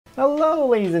Hello,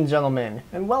 ladies and gentlemen,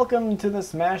 and welcome to the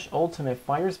Smash Ultimate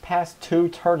Fighters Pass 2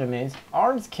 Tournament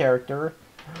ARMS Character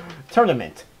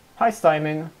Tournament. Hi,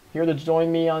 Simon. Here to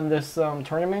join me on this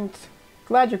tournament?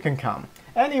 Glad you can come.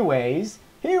 Anyways,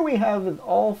 here we have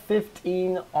all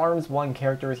 15 ARMS 1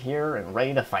 characters here and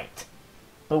ready to fight.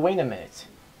 But wait a minute.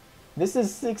 This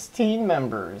is 16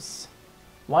 members.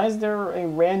 Why is there a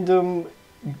random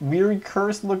weird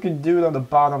cursed looking dude on the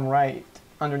bottom right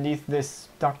underneath this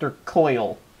Dr.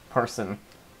 Coyle person?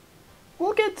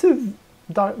 We'll get to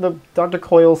the Dr.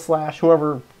 Coyle /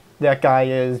 whoever that guy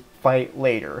is fight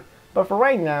later. But for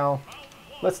right now,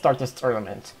 let's start this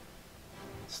tournament.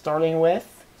 Starting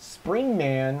with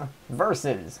Springman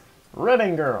versus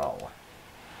Ribbon Girl.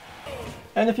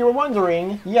 And if you were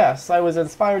wondering, yes, I was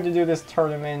inspired to do this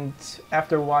tournament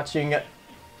after watching...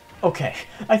 Okay,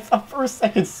 I thought for a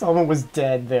second someone was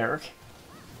dead there.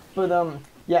 But,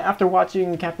 yeah, after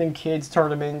watching Captain Kid's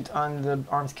tournament on the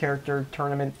ARMS character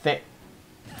tournament thing...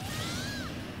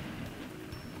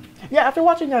 Yeah, after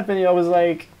watching that video, I was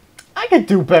like, I could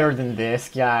do better than this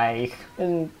guy.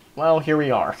 And, well, here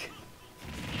we are.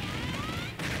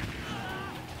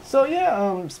 So yeah,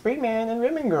 Springman and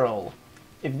Ribbon Girl.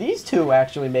 If these two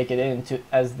actually make it into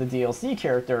as the DLC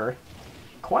character,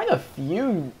 quite a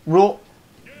few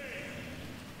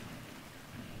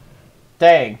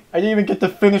Dang, I didn't even get to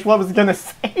finish what I was gonna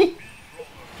say.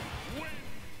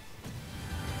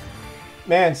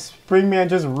 Man, Springman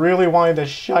just really wanted to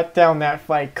shut down that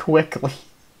fight quickly.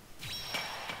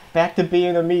 Back to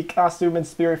being a meat costume and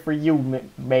spirit for you,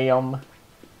 ma'am.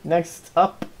 Next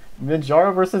up,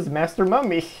 Majora versus Master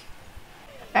Mummy.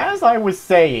 As I was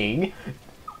saying,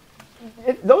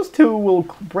 those two will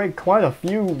break quite a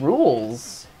few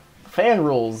rules. Fan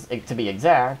rules, to be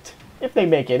exact. If they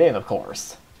make it in, of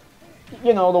course.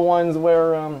 You know, the ones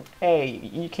where, A,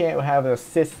 you can't have an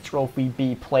assist trophy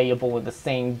be playable in the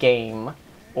same game,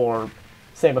 or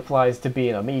same applies to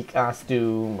being a Mii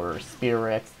costume or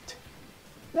spirit.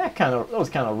 Those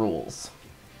kind of rules.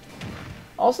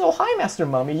 Also, hi Master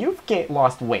Mummy, you've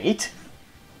lost weight.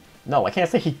 No, I can't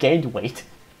say he gained weight.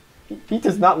 He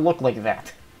does not look like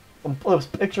that. A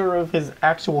picture of his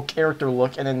actual character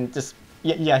look, and then just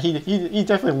yeah, he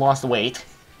definitely lost weight.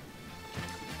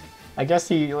 I guess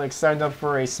he, like, signed up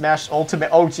for a Smash Ultimate...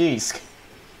 Oh, jeez.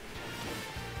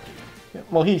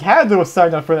 Well, he had to have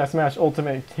signed up for that Smash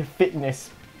Ultimate fitness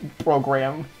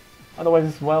program.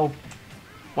 Otherwise, well,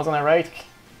 wasn't I right?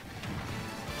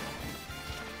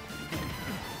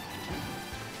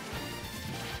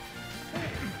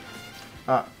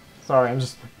 Sorry, I'm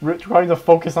just trying to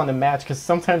focus on the match, because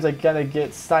sometimes I gotta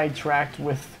get sidetracked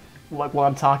with what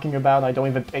I'm talking about, and I don't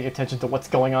even pay attention to what's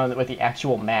going on with the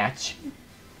actual match.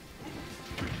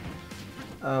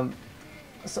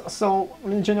 So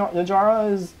Majora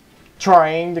is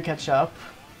trying to catch up,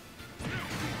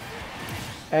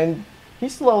 and he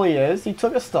slowly is. He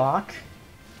took a stock.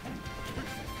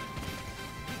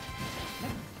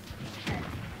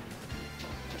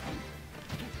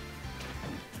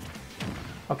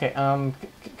 Okay,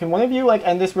 can one of you, like,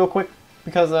 end this real quick?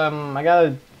 Because, I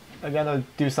gotta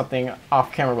do something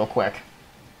off camera real quick.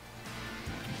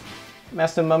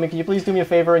 Master Mummy, can you please do me a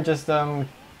favor and just,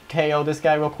 KO this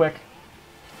guy real quick?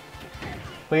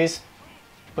 Please?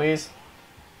 Please?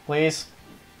 Please?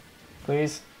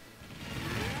 Please?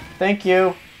 Thank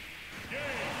you!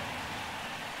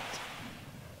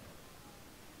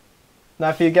 Now,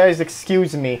 if you guys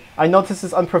excuse me, I know this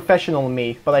is unprofessional of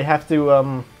me, but I have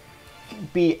to,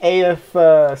 be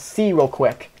AFC real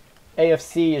quick.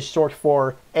 AFC is short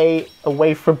for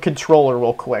away from controller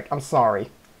real quick. I'm sorry.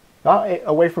 Not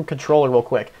away from controller real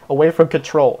quick. Away from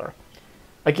controller.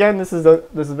 Again, this is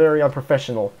very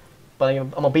unprofessional, but I'm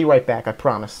gonna be right back, I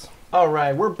promise.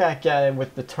 Alright, we're back at it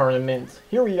with the tournament.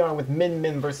 Here we are with Min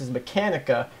Min versus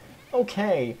Mechanica.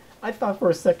 Okay, I thought for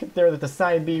a second there that the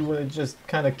side B would have just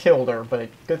kind of killed her, but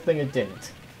good thing it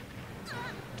didn't.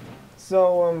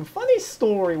 So, funny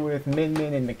story with Min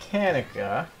Min and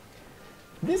Mechanica.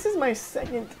 This is my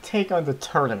second take on the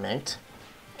tournament,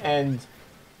 and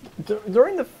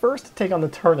during the first take on the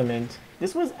tournament,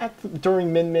 this was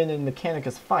during Min Min and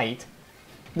Mechanica's fight.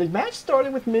 The match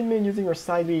started with Min Min using her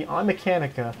side B on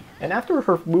Mechanica, and after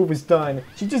her move was done,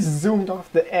 she just zoomed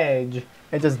off the edge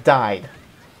and just died.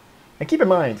 And keep in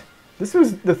mind, this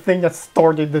was the thing that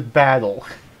started the battle.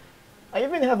 I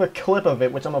even have a clip of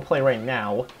it, which I'm gonna play right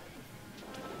now.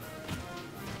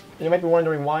 You might be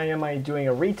wondering, why am I doing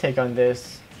a retake on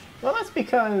this? Well, that's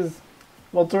because,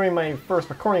 well, during my first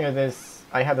recording of this,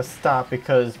 I had to stop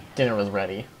because dinner was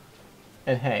ready.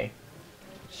 And hey,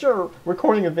 sure,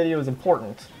 recording a video is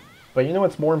important, but you know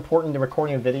what's more important than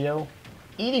recording a video?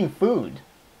 Eating food.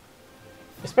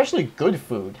 Especially good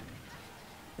food.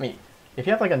 I mean, if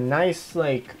you have like a nice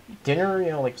like dinner, you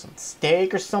know, like some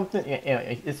steak or something,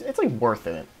 it's like worth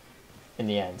it in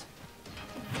the end.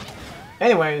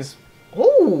 Anyways,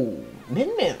 oh,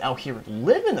 Min Min out here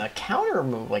living a counter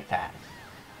move like that.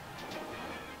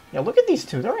 Yeah, look at these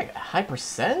two. They're like high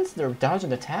percents. They're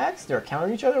dodging attacks. They're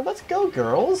countering each other. Let's go,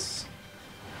 girls.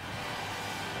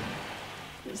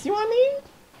 See what I mean?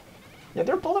 Yeah,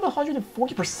 they're both at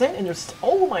 140% and they're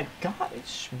oh my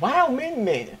gosh. Wow, Min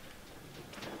Min.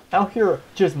 Out here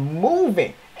just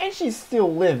moving. And she's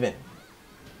still living.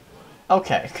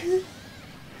 Okay.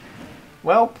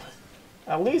 Well,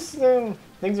 at least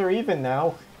things are even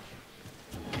now.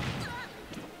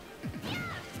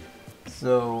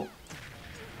 So...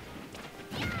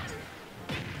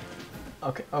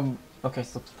 Okay,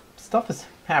 so stuff is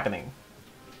happening.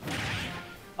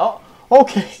 Oh,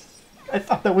 okay. I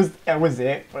thought that was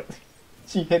it, but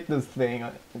she hit this thing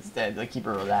instead to keep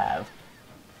her alive.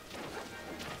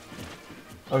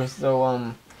 Okay, so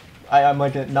I'm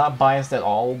like not biased at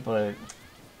all, but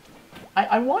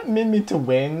I want Min Min to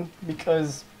win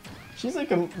because she's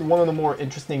like one of the more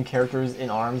interesting characters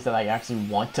in ARMS that I actually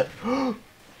want to.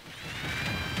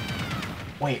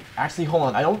 Wait, actually, hold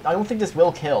on. I don't think this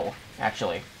will kill.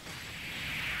 Actually.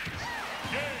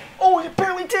 Oh, it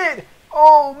barely did!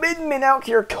 Oh, Min Min out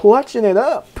here clutching it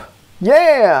up.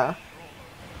 Yeah!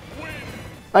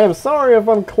 I am sorry if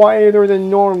I'm quieter than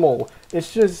normal.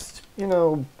 It's just, you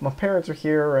know, my parents are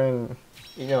here and,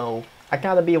 you know, I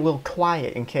gotta be a little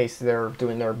quiet in case they're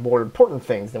doing their more important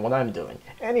things than what I'm doing.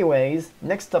 Anyways,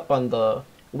 next up on the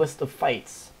list of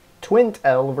fights,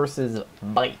 Twintelle versus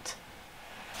Bite.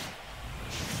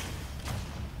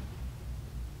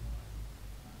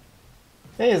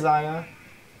 Hey Zaya,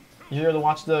 you here to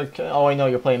watch the... Oh, I know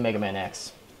you're playing Mega Man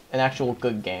X. An actual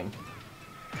good game.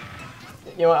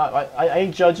 You know, I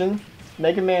ain't judging.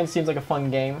 Mega Man seems like a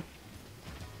fun game.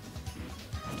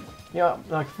 You know,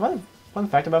 like, fun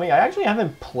fact about me, I actually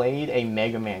haven't played a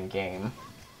Mega Man game.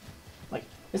 Like,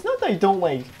 it's not that I don't,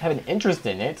 like, have an interest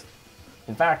in it.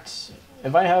 In fact,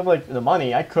 if I have, like, the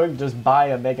money, I could just buy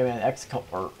a Mega Man X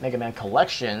or Mega Man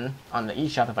collection on the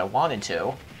eShop if I wanted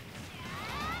to.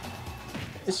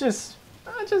 It's just,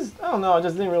 I don't know, I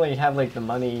just didn't really have, like, the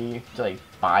money to, like,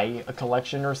 buy a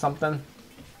collection or something.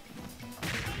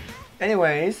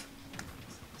 Anyways,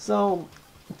 so,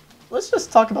 let's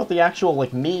just talk about the actual,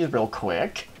 like, me real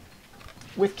quick.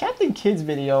 With Captain Kid's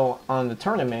video on the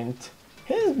tournament,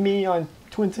 his me on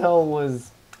Twintelle was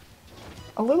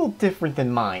a little different than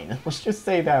mine. Let's just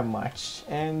say that much.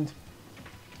 And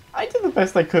I did the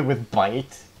best I could with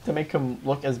Bite to make him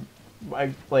look as,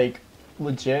 like,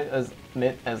 legit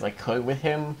as I could with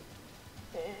him.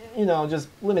 You know, just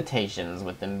limitations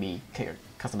with the me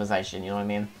customization, you know what I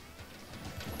mean?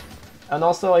 And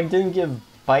also, I didn't give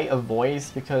Bite a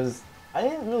voice because I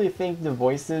didn't really think the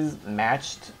voices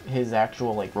matched his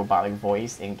actual, like, robotic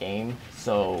voice in-game,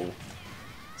 so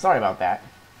sorry about that.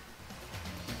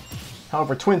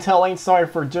 However, Twintelle ain't sorry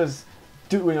for just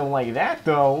doing him like that,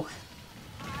 though.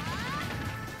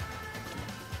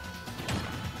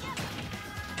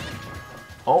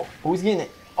 Oh, who's getting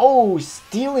it? Oh,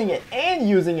 stealing it and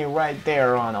using it right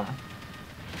there on him.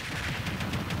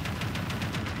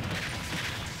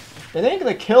 It ain't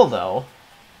gonna kill, though.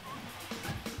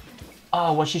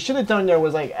 Oh, what she should have done there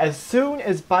was, like, as soon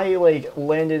as Bite, like,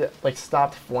 landed, like,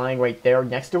 stopped flying right there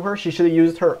next to her, she should have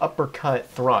used her uppercut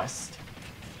thrust.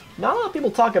 Not a lot of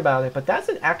people talk about it, but that's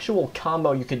an actual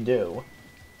combo you can do.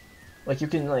 Like, you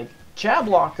can, like, jab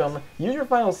block them, use your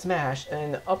final smash,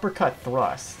 and uppercut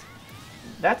thrust.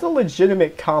 That's a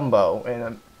legitimate combo,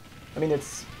 and, I mean,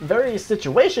 it's very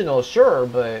situational, sure,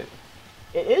 but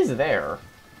it is there.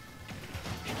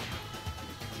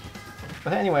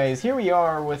 But anyways, here we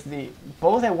are with the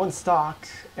both at one stock,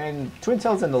 and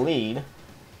Twintelle's in the lead.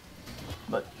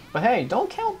 But hey, don't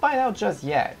count Bite out just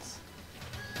yet.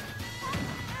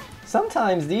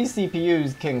 Sometimes these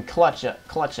CPUs can clutch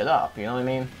it up, you know what I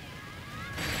mean?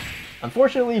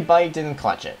 Unfortunately, Bite didn't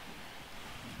clutch it.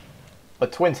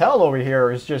 But Twintelle over here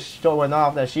is just showing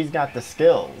off that she's got the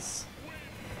skills.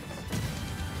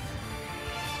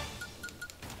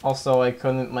 Also, I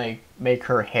couldn't make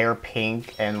her hair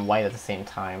pink and white at the same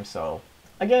time, so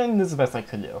again, this is the best I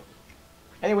could do.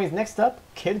 Anyways, next up,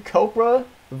 Kid Cobra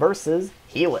versus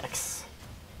Helix.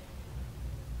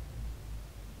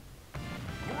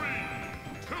 3,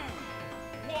 2,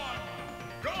 1,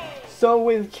 go! So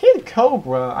with Kid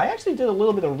Cobra, I actually did a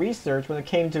little bit of research when it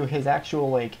came to his actual,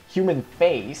 like, human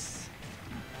face.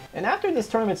 And after this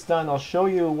tournament's done, I'll show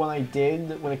you what I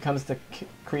did when it comes to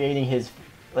creating his,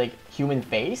 like, human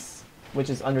face, which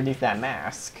is underneath that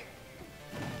mask.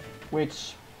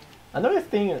 Which, Another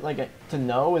thing, like, to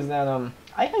know is that,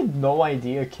 I had no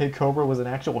idea Kid Cobra was an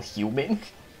actual human.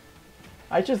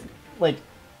 I just, like,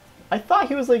 I thought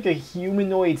he was, like, a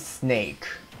humanoid snake.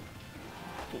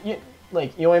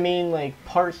 Like, you know what I mean? Like,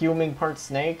 part human, part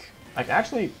snake. Like,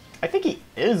 actually, I think he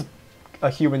is a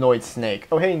humanoid snake.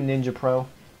 Oh, hey, Ninja Pro.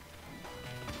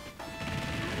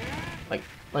 Like,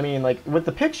 I mean, like, with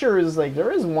the pictures, like,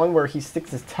 there is one where he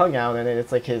sticks his tongue out and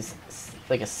it's, like,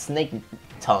 like, a snake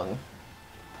tongue.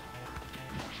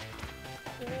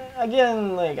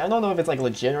 Again, like, I don't know if it's, like,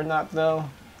 legit or not, though.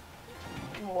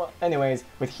 Well, anyways,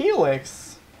 with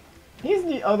Helix, he's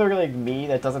the other, like, me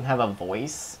that doesn't have a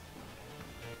voice.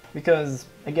 Because,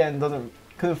 again,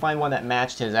 couldn't find one that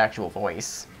matched his actual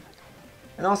voice.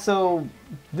 And also,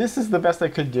 this is the best I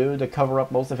could do to cover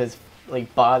up most of his,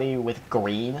 like, body with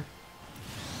green.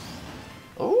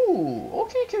 Ooh,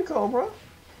 okay, Kid Cobra.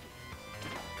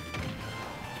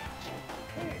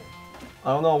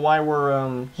 I don't know why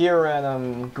we're, here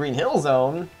at, Green Hill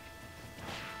Zone.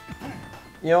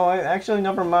 You know, actually,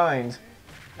 never mind.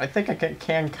 I think I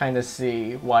can kind of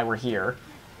see why we're here.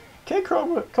 Kid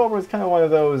Cobra is kind of one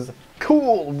of those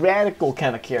cool, radical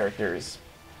kind of characters.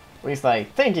 At least I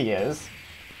think he is.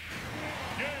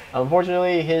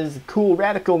 Unfortunately, his cool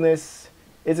radicalness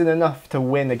isn't enough to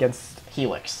win against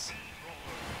Helix.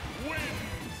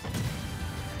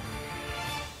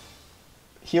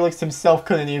 Helix himself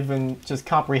couldn't even just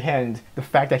comprehend the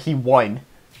fact that he won.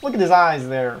 Look at his eyes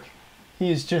there. He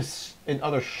is just in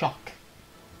utter shock.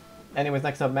 Anyways,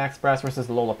 next up, Max Brass versus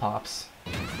Lola Pops.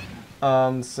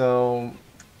 So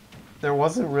there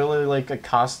wasn't really like a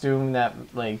costume that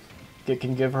like it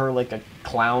can give her like a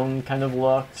clown kind of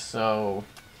look, so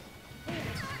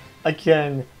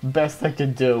again, best I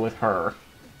could do with her.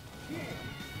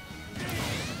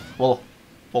 Well,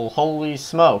 holy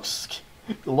smokes.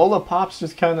 Lola Pops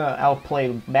just kind of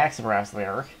outplayed Max Brass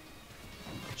there.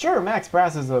 Sure, Max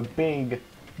Brass is a big,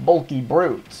 bulky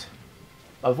brute.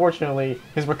 Unfortunately,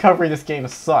 his recovery in this game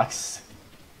sucks.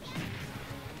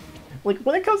 Like,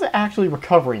 when it comes to actually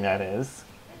recovering, that is.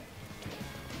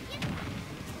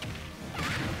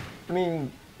 I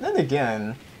mean, then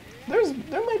again, there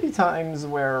might be times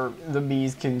where the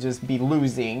Bees can just be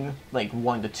losing, like,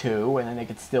 1-2, and then they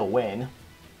could still win.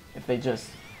 If they just,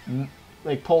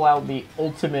 like, pull out the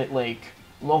ultimate, like,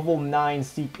 level 9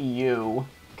 CPU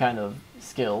kind of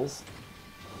skills.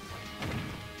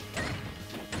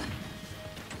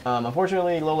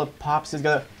 Unfortunately, Lola Pops is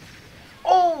gonna...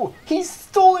 Oh! He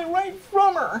stole it right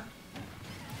from her!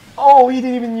 Oh, he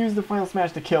didn't even use the Final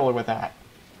Smash to kill her with that.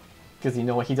 Because you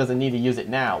know what? He doesn't need to use it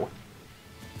now.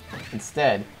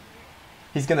 Instead,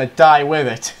 he's gonna die with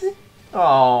it.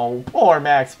 Oh, poor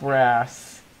Max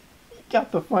Brass. He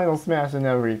got the Final Smash and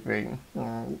everything.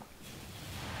 Oh.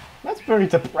 That's very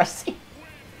depressing.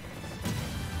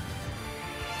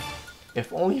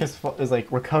 If only his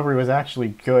like recovery was actually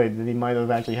good, then he might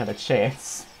have actually had a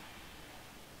chance.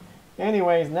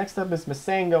 Anyways, next up is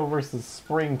Masango versus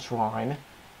Springtron.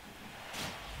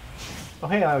 Oh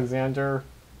hey Alexander,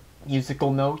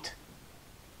 musical note.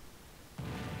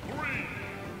 3,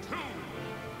 2,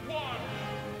 1,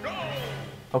 go!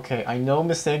 Okay, I know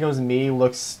Masango's me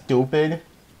looks stupid,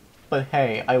 but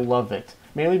hey, I love it.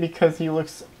 Mainly because he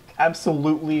looks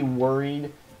absolutely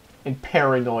worried and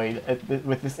paranoid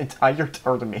with this entire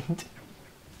tournament.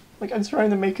 Like, I'm trying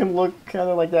to make him look kind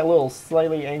of like that little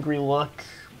slightly angry look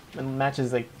and match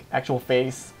his like actual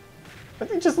face, but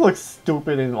he just looks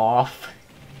stupid and off.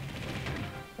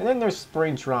 And then there's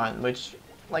Springtron, which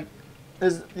like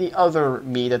is the other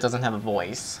me that doesn't have a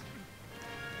voice.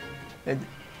 And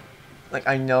like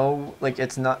I know like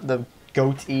it's not, the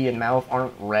goatee and mouth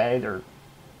aren't red or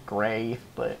gray,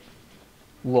 but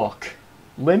look.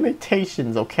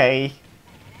 Limitations, okay?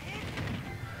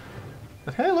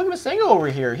 But hey, look at Masango over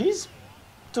here. He's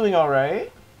doing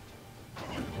alright.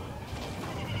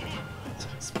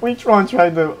 Springtron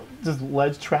tried to just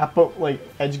ledge trap up like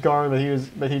edge guard,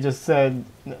 but he just said,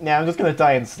 "Nah, I'm just gonna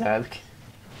die instead."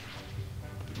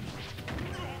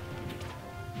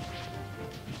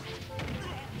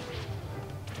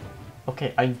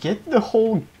 Okay, I get the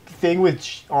whole thing with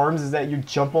arms is that you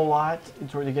jump a lot in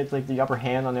order to get like the upper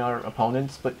hand on the other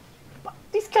opponents, but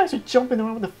these guys are jumping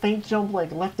around with a feint jump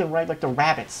like left and right like the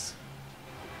rabbits.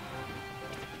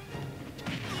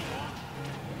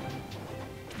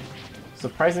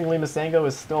 Surprisingly, Masango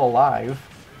is still alive.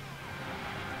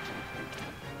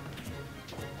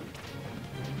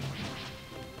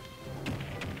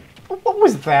 What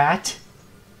was that?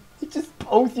 You just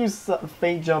both use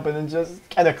feint jump and then just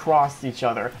kind of crossed each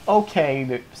other. Okay,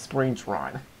 the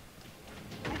Springtron.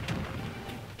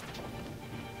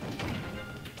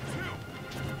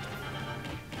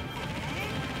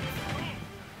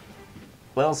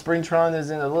 Well, Springtron is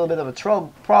in a little bit of a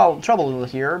trouble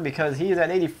here because he is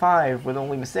at 85 with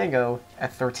only Masengo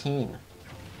at 13.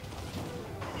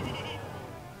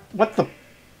 What the?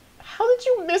 How did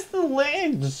you miss the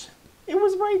ledge? It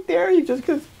was right there, you just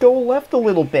could go left a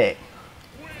little bit.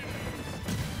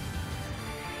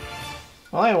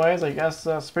 Well, anyways, I guess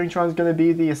Springtron's gonna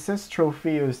be the assist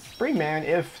trophy of Springman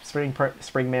if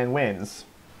Springman wins.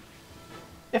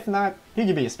 If not, he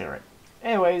could be a spirit.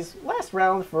 Anyways, last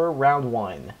round for round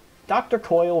 1. Dr.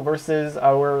 Coil versus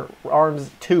our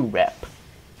ARMS 2 rep.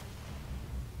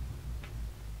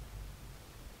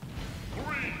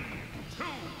 3, 2,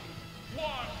 1,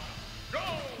 go!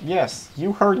 Yes,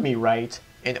 you heard me right.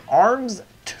 An ARMS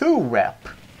 2 rep.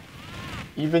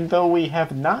 Even though we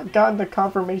have not gotten the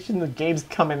confirmation the game's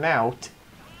coming out,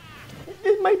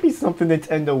 it might be something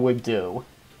Nintendo would do.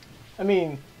 I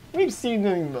mean, we've seen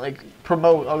them like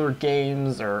promote other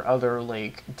games or other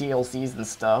like DLCs and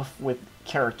stuff with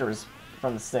characters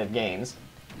from the said games.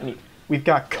 I mean, we've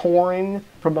got Corrin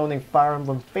promoting Fire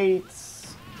Emblem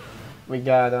Fates. We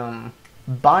got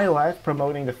Byleth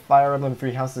promoting the Fire Emblem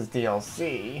Three Houses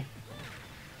DLC,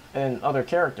 and other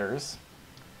characters.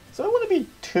 So it wouldn't be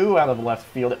too out of left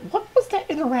field. What was that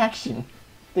interaction?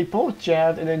 They both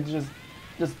jabbed and then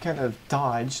just kind of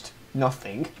dodged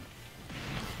nothing.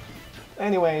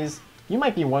 Anyways, you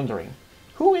might be wondering,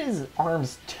 who is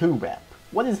ARMS 2 rep?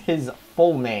 What is his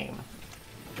full name?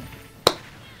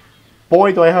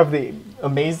 Boy, do I have the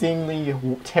amazingly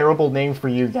terrible name for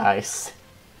you guys.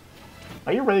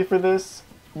 Are you ready for this?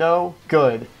 No?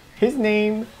 Good. His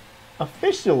name,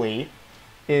 officially,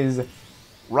 is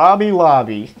Robbie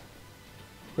Lobby.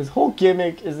 His whole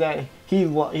gimmick is that he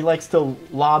likes to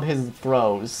lob his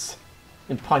throws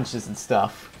and punches and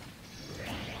stuff.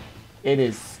 It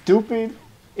is stupid.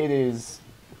 It is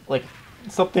like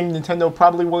something Nintendo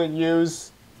probably wouldn't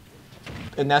use,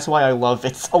 and that's why I love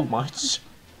it so much.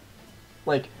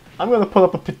 Like, I'm gonna put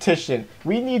up a petition.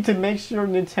 We need to make sure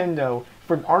Nintendo,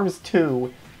 for ARMS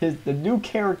 2, the new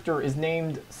character is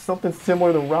named something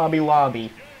similar to Robbie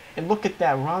Lobby. And look at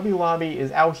that, Robbie Lobby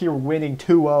is out here winning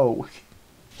 2-0.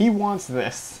 He wants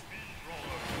this.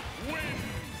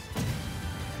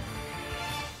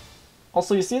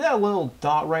 Also, you see that little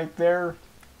dot right there?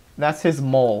 That's his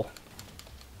mole.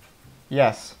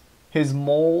 Yes, his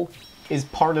mole is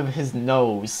part of his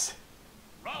nose.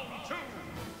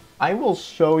 I will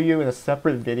show you in a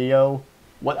separate video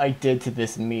what I did to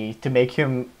this Mii to make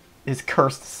him his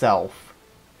cursed self.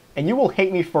 And you will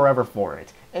hate me forever for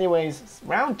it. Anyways,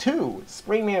 round 2,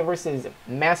 Springman versus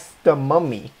Master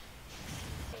Mummy.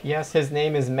 Yes, his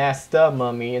name is Master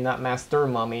Mummy and not Master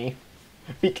Mummy.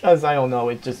 Because, I don't know,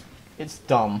 it's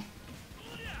dumb.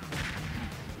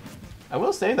 I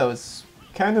will say though, it's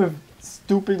kind of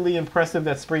stupidly impressive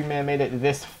that Springman made it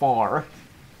this far.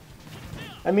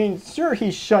 I mean, sure,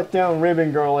 he shut down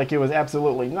Ribbon Girl like it was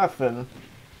absolutely nothing,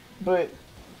 but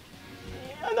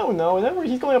I don't know, whenever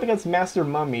he's going up against Master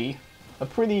Mummy, a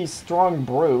pretty strong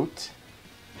brute,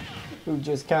 who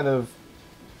just kind of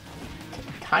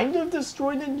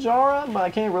destroyed Ninjara, but I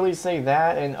can't really say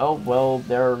that, and oh, well,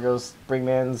 there goes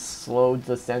Springman's slow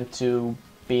descent to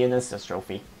be an assist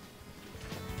trophy.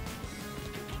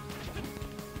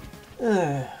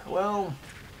 Well,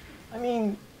 I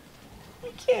mean, we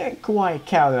can't quite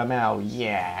count him out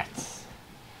yet.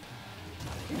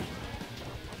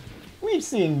 We've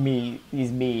seen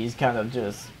these Miis kind of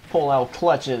just pull out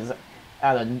clutches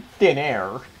out of thin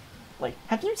air. Like,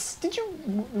 did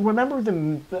you remember the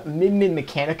Min Min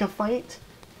Mechanica fight?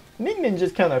 Min Min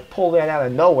just kind of pulled that out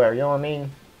of nowhere, you know what I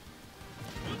mean?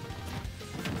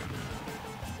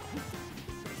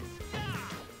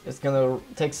 It's gonna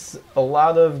take a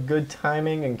lot of good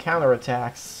timing and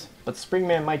counterattacks, but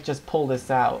Springman might just pull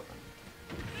this out.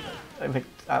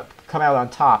 Come out on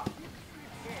top.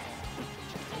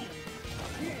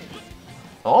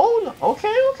 Oh,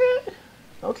 okay.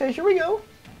 Okay, here we go.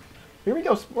 Here we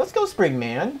go. Let's go,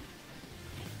 Springman.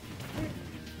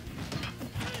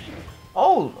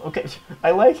 Oh, okay.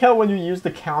 I like how when you use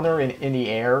the counter in the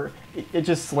air, it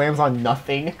just slams on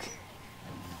nothing.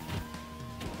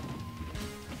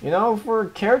 You know, for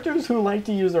characters who like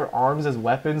to use their arms as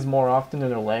weapons more often than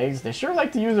their legs, they sure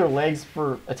like to use their legs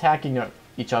for attacking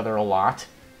each other a lot.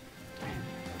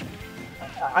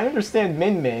 I understand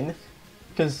Min Min,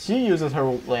 because she uses her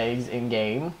legs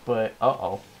in-game, but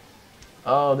uh-oh.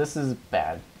 Oh, this is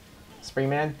bad.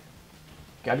 Springman,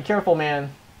 gotta be careful, man.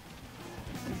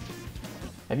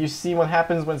 Have you seen what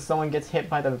happens when someone gets hit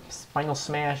by the final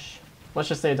smash? Let's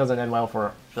just say it doesn't end well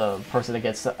for the person that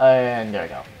gets... and there we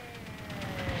go.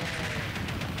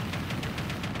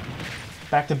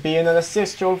 Back to being an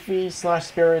assist trophy slash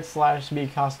spirit slash me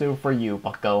costume for you,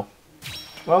 bucko.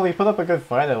 Well, he put up a good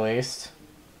fight at least.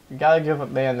 You gotta give a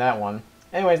man that one.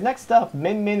 Anyways, next up,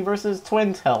 Min Min versus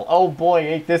Twintelle. Oh boy,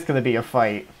 ain't this gonna be a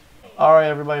fight. Alright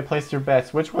everybody, place your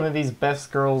bets. Which one of these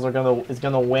best girls is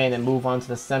gonna win and move on to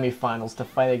the semifinals to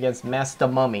fight against Master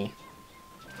Mummy?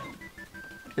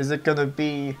 Is it gonna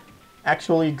be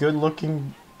actually good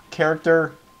looking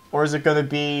character? Or is it gonna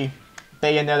be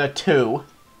Bayonetta 2?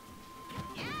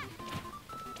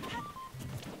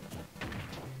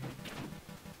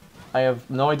 I have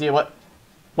no idea what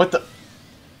the...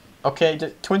 Okay,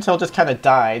 Twintelle just kind of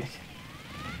died.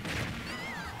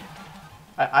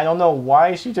 I don't know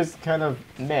why she just kind of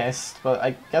missed, but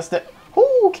I guess that...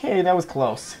 Ooh, okay, that was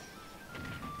close.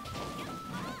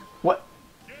 What?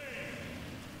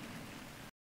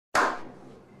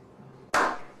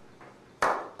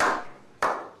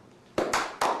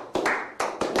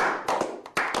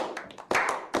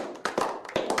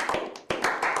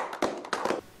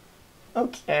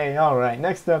 Okay, alright.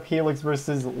 Next up, Helix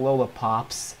versus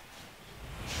Lollipops.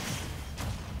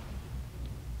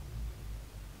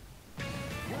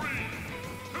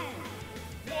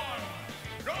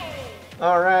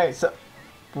 Alright, so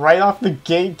right off the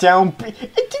gate down B.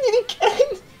 It did it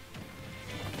again!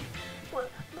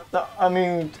 I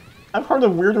mean, I've heard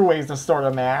of weirder ways to start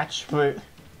a match, but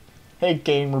hey,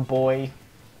 gamer boy.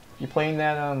 You playing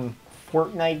that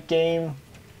Fortnite game?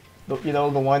 You know,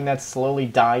 the one that's slowly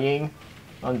dying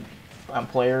on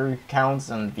player counts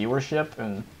and viewership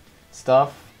and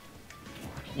stuff?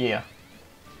 Yeah.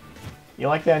 You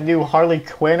like that new Harley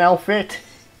Quinn outfit?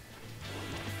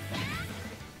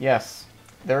 Yes.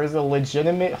 There is a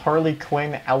legitimate Harley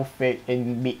Quinn outfit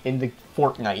in the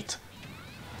Fortnite.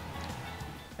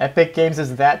 Epic Games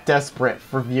is that desperate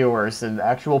for viewers and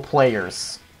actual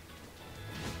players.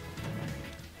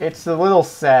 It's a little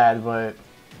sad, but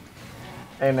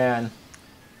hey man,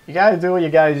 you gotta do what you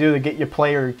gotta do to get your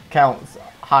player counts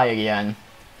high again.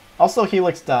 Also,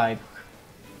 Helix died.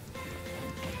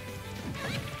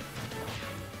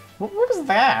 What is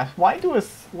that? Why do a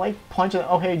slight punch?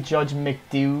 Oh hey, Judge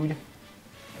McDude.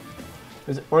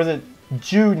 Or is it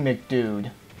Jude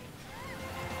McDude?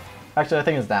 Actually, I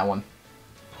think it's that one.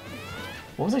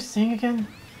 What was I saying again?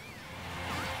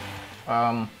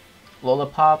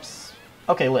 Lollipops.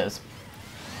 Okay, Liz.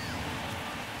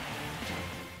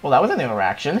 Well, that was an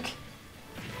interaction.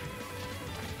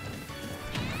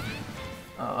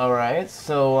 Alright,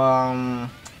 so, I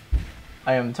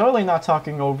am totally not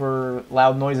talking over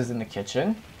loud noises in the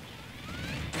kitchen.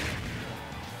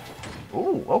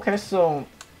 Ooh, okay, so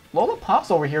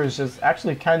Lollipops over here is just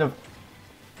actually kind of...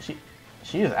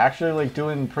 She is actually, like,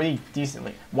 doing pretty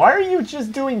decently. Why are you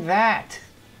just doing that?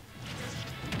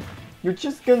 You're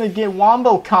just gonna get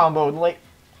wombo comboed, like...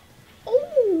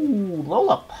 Ooh,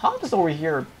 Lollipops over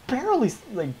here barely,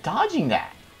 like, dodging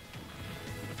that.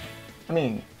 I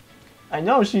mean, I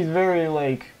know she's very,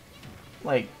 like,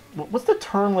 what's the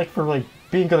term, like, for, like,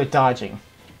 being good at dodging?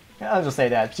 I'll just say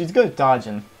that. She's good at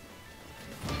dodging.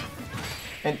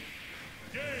 And...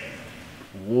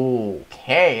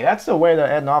 Okay, that's the way to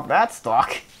end off that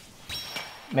stock.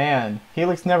 Man,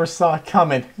 Helix never saw it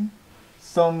coming.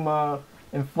 Some,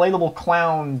 inflatable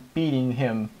clown beating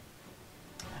him.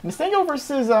 Mystengo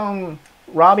versus,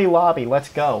 Robbie Lobby, let's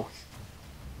go.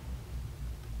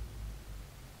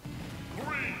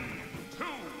 3, 2,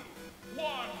 1,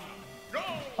 go!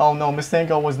 Oh no,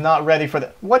 Mystengo was not ready for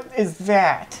that. What is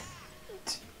that?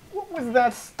 What was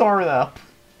that startup?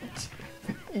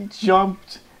 He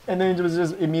jumped, and then it was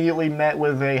just immediately met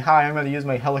with a, "Hi, I'm going to use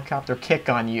my helicopter kick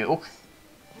on you."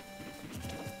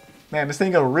 Man,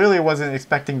 Mystengo really wasn't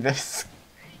expecting this.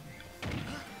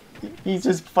 He's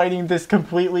just fighting this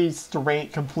completely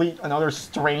another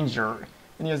stranger,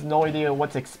 and he has no idea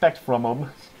what to expect from him.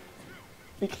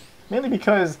 Mainly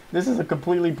because this is a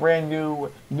completely brand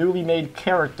new, newly made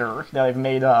character that I've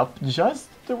made up just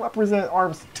to represent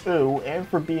ARMS 2 and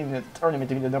for being in the tournament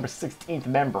to be the number 16th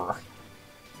member.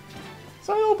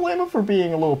 So I don't blame him for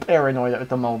being a little paranoid at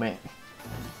the moment.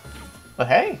 But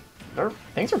hey,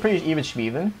 things are pretty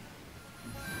even-schmeven.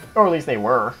 Or at least they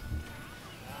were.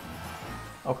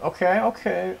 Okay,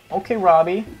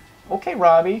 Robbie. Okay,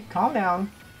 Robbie, calm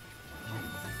down.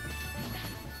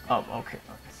 Oh, okay.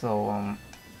 So,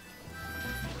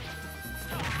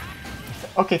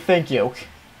 okay, thank you.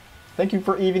 Thank you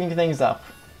for evening things up.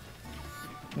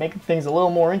 Making things a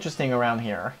little more interesting around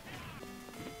here.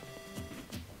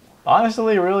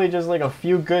 Honestly, really just like a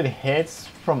few good hits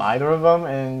from either of them,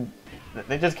 and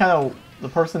they just kind of... The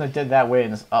person that did that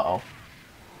wins. Uh-oh.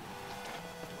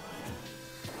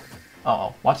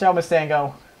 Uh-oh. Watch out,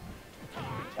 Mystengo.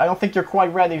 I don't think you're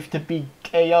quite ready to be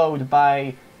KO'd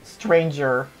by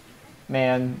Stranger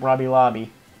Man Robbie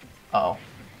Lobby. Uh oh.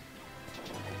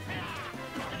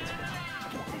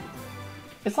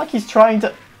 It's like he's trying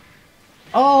to...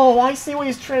 Oh, I see what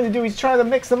he's trying to do. He's trying to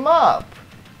mix him up.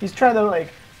 He's trying to, like,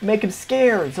 make him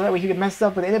scared so that way he can mess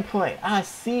up with input. I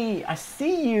see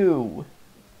you.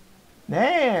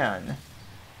 Man.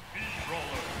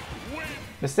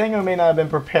 Mistengo may not have been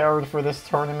prepared for this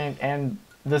tournament and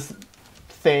this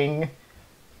thing,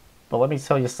 but let me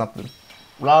tell you something.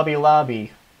 Robbie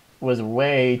Lobby was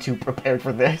way too prepared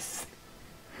for this.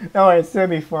 Alright,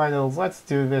 semifinals. Let's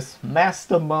do this.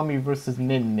 Master Mummy versus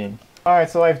Min Min.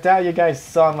 Alright, so I doubt you guys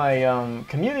saw my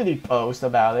community post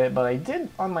about it, but I did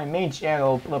on my main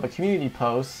channel put up a community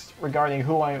post regarding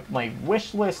who my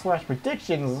wish list /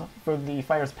 predictions for the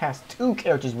Fighters Pass 2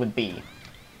 characters would be.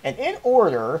 And in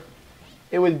order,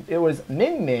 it was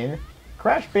Min Min,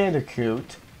 Crash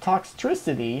Bandicoot,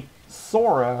 Toxtricity,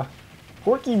 Sora,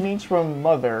 Porky Minch from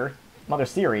Mother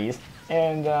series,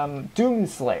 and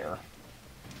Doomslayer.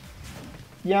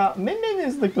 Yeah, Min Min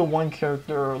is like the one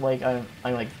character like I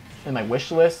like in my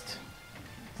wish list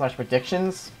 /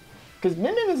 predictions, because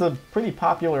Min Min is a pretty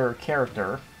popular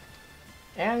character,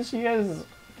 and she has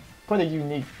quite a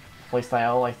unique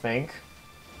playstyle, I think.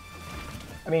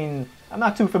 I mean, I'm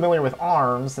not too familiar with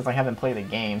ARMS since I haven't played the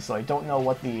game, so I don't know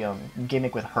what the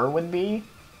gimmick with her would be,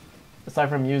 aside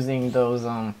from using those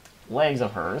legs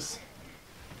of hers.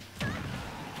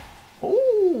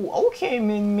 Ooh, okay,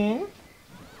 Min Min.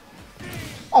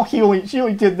 Oh, she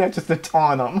only did that just to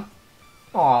taunt him.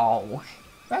 Oh,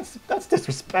 that's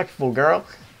disrespectful, girl.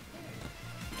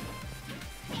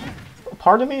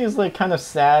 Part of me is like kind of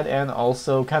sad and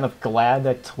also kind of glad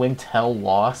that Twintelle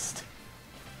lost.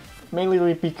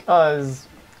 Mainly because,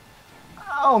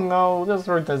 I don't know, just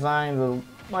her designs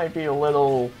might be a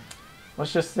little,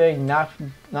 let's just say, not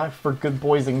for good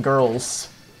boys and girls.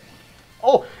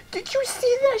 Oh, did you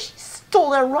see that? She stole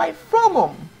that right from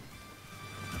him.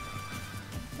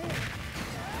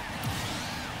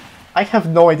 I have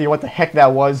no idea what the heck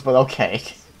that was, but okay.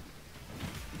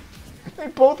 They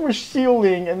both were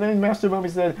shielding, and then Master Mummy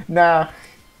said, nah,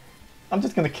 I'm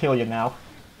just gonna kill you now.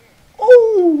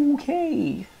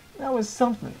 Okay, that was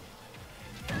something.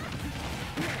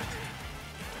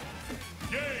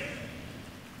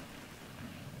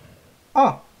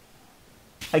 Oh,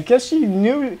 I guess she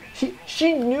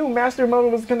knew Master Mummy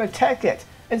was gonna tech it,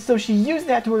 and so she used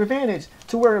that to her advantage,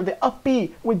 to where the up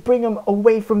B would bring him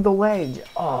away from the ledge.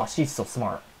 Oh, she's so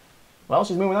smart. Well,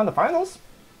 she's moving on to finals.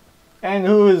 And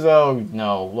who is, oh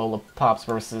no, Lola Pops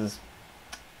versus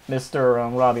Mr.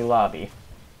 Robbie Lobby.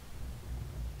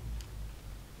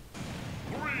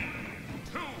 3,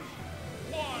 2,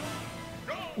 1,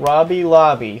 go! Robbie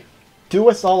Lobby, do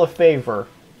us all a favor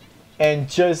and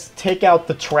just take out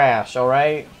the trash,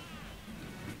 alright?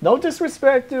 No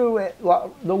disrespect to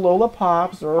the Lola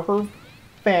Pops or her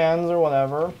fans or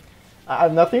whatever. I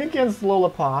have nothing against Lola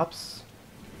Pops.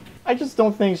 I just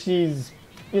don't think she's,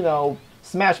 you know,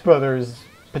 Smash Brothers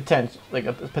potential, like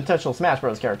a potential Smash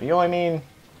Bros character. You know what I mean?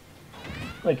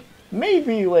 Like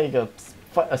maybe like a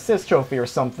assist trophy or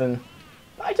something.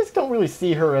 I just don't really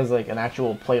see her as like an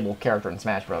actual playable character in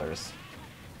Smash Brothers.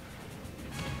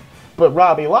 But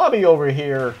Robbie Lobby over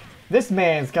here, this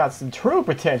man's got some true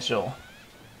potential.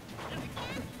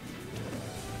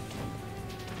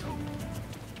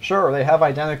 Sure, they have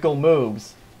identical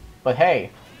moves, but hey,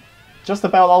 just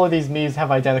about all of these Miis have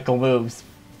identical moves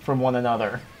from one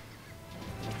another.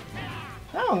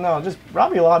 I don't know, just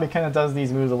Robbie Lobby kind of does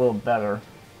these moves a little better.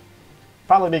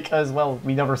 Probably because, well,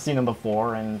 we've never seen them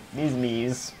before, and these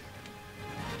Miis,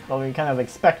 well, we kind of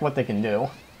expect what they can do.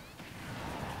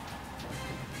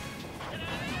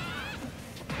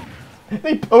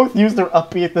 They both use their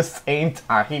up B at the same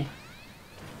time.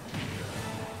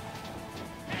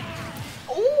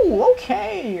 Ooh,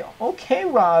 okay. Okay,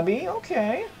 Robbie,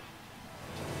 okay.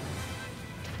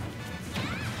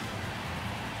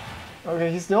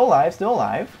 Okay, he's still alive, still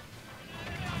alive.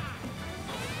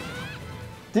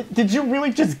 Did you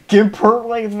really just gimp her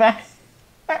like that?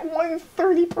 At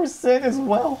 130% as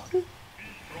well?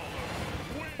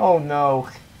 Oh no.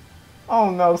 Oh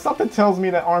no, something tells me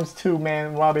that ARMS 2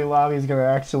 man Robbie Lobby is gonna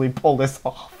actually pull this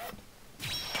off.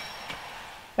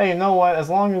 Hey, you know what? As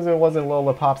long as it wasn't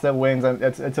Lola Pops that wins,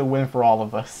 it's a win for all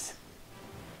of us.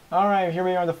 Alright, here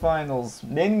we are in the finals.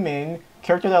 Min Min,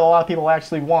 character that a lot of people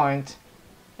actually want,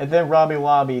 and then Robbie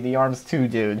Lobby, the ARMS 2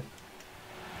 dude.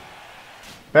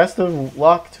 Best of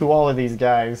luck to all of these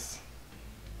guys.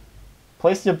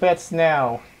 Place your bets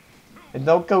now. And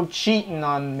don't go cheating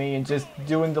on me and just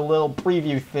doing the little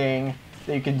preview thing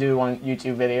that you can do on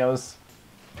YouTube videos.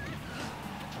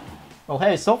 Well,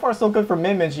 hey, so far so good for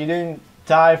Min Min. She didn't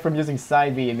die from using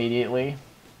side B immediately.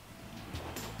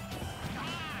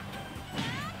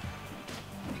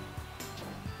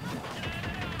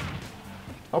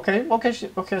 Okay,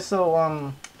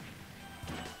 so,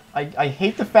 I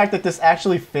hate the fact that this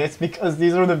actually fits because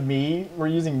these are the we're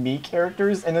using Mii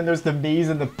characters, and then there's the Miis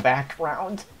in the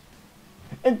background.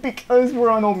 And because we're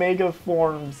on Omega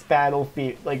Forms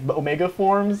battlefield, like, Omega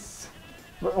Forms,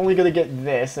 we're only gonna get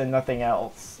this and nothing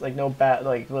else. Like, no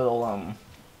little,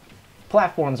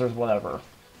 platforms or whatever.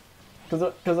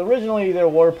 Because originally there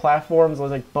were platforms,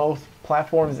 like, both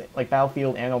platforms, like,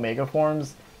 Battlefield and Omega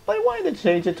Forms. But I wanted to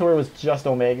change it to where it was just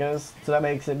Omegas, so that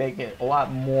makes it a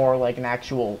lot more like an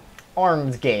actual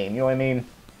ARMS game, you know what I mean?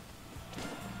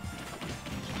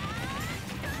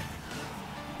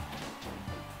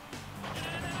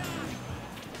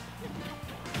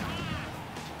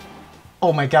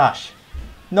 Oh my gosh.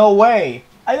 No way!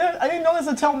 I didn't know this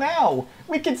until now!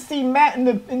 We could see Matt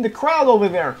in the crowd over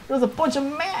there! There's a bunch of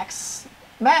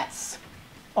Matts!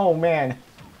 Oh man.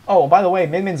 Oh, by the way,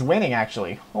 Min Min's winning,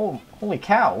 actually. Oh, holy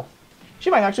cow. She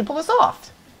might actually pull this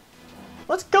off.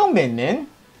 Let's go, Min Min.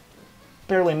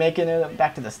 Barely making it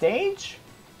back to the stage.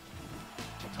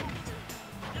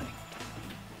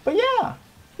 But yeah,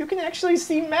 you can actually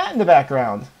see Matt in the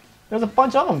background. There's a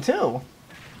bunch of them, too.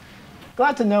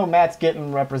 Glad to know Matt's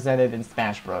getting represented in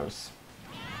Smash Bros.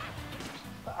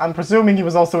 I'm presuming he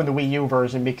was also in the Wii U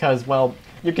version because, well,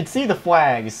 you can see the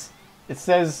flags. It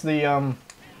says the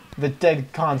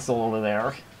dead console over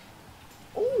there.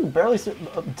 Ooh, barely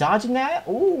dodging that?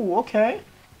 Ooh, okay.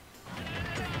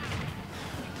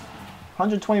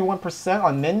 121%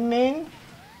 on Min Min.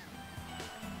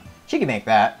 She can make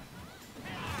that.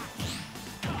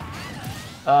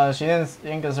 She ain't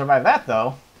gonna survive that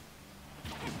though.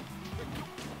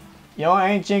 You know,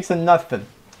 I ain't jinxing nothing.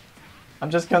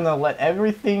 I'm just gonna let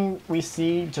everything we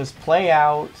see just play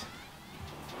out.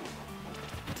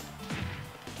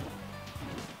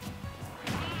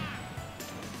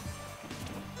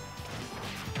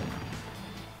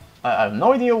 I have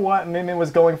no idea what Min Min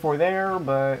was going for there,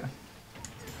 but...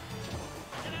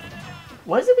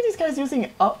 What is it with these guys using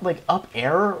up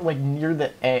air, like, near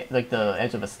the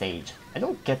edge of a stage? I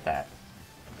don't get that.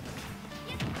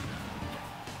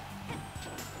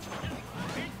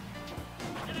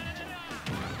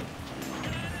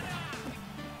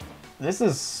 This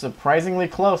is surprisingly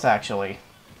close, actually.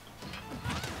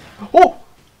 Oh!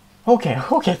 Okay,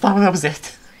 I thought that was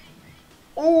it.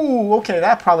 Ooh, okay,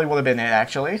 that probably would have been it,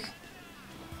 actually.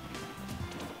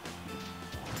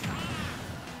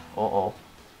 Uh-oh.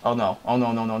 Oh no. Oh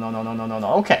no, no, no, no, no, no, no, no,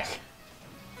 no. Okay.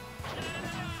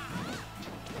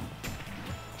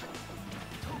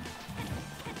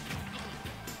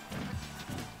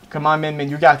 Come on, Min Min,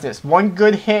 you got this. One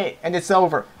good hit, and it's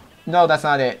over. No, that's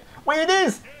not it. Wait, it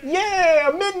is!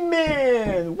 Yeah! Min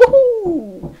Min!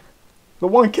 Woohoo! The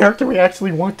one character we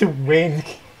actually want to win.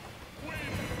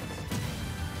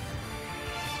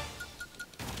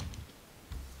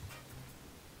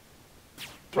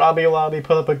 Robbie Lobby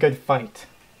put up a good fight,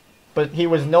 but he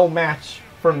was no match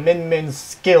for Min Min's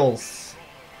skills.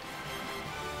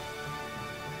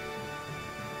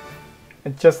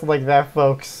 And just like that,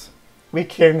 folks, we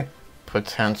can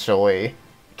potentially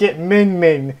get Min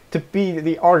Min to be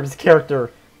the ARMS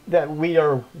character that we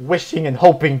are wishing and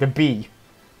hoping to be.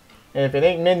 And if it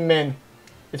ain't Min Min,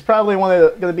 it's probably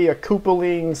gonna be a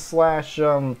Koopaling slash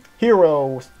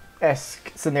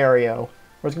hero-esque scenario,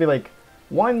 where it's gonna be like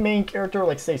one main character,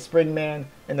 like say Springman,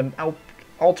 and the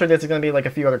alternates are going to be like a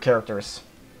few other characters.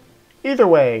 Either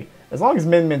way, as long as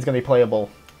Min Min's going to be playable,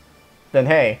 then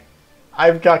hey,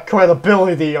 I've got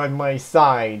credibility on my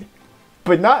side.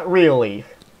 But not really.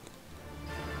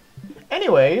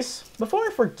 Anyways, before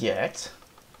I forget...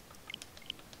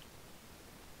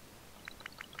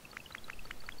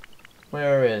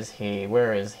 Where is he?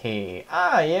 Where is he?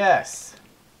 Ah, yes!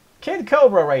 Kid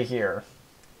Cobra right here.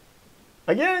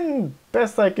 Again,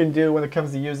 best I can do when it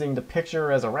comes to using the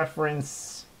picture as a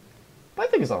reference, but I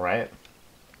think it's alright.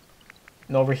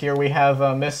 And over here we have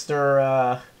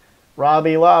Mr.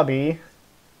 Robbie Lobby.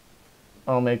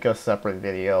 I'll make a separate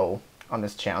video on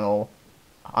this channel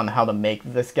on how to make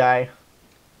this guy.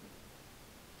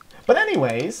 But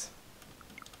anyways...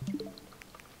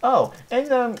 Oh,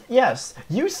 and yes,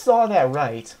 you saw that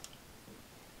right.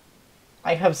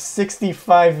 I have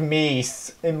 65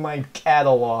 Miis in my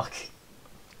catalog.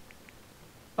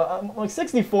 Like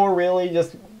 64 really,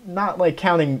 just not like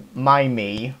counting my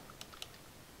Mii.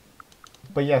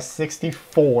 But yes,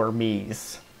 64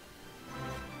 Miis.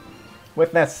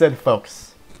 With that said,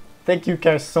 folks, thank you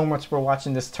guys so much for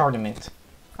watching this tournament.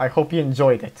 I hope you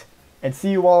enjoyed it. And see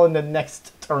you all in the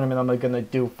next tournament. tournament I'm gonna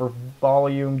do for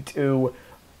Volume 2,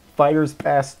 Fighters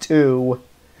Pass 2.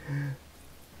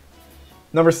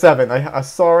 Number 7. I'm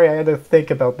sorry, I had to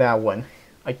think about that one.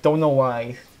 I don't know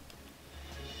why.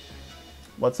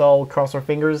 Let's all cross our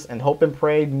fingers and hope and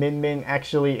pray Min Min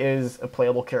actually is a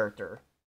playable character.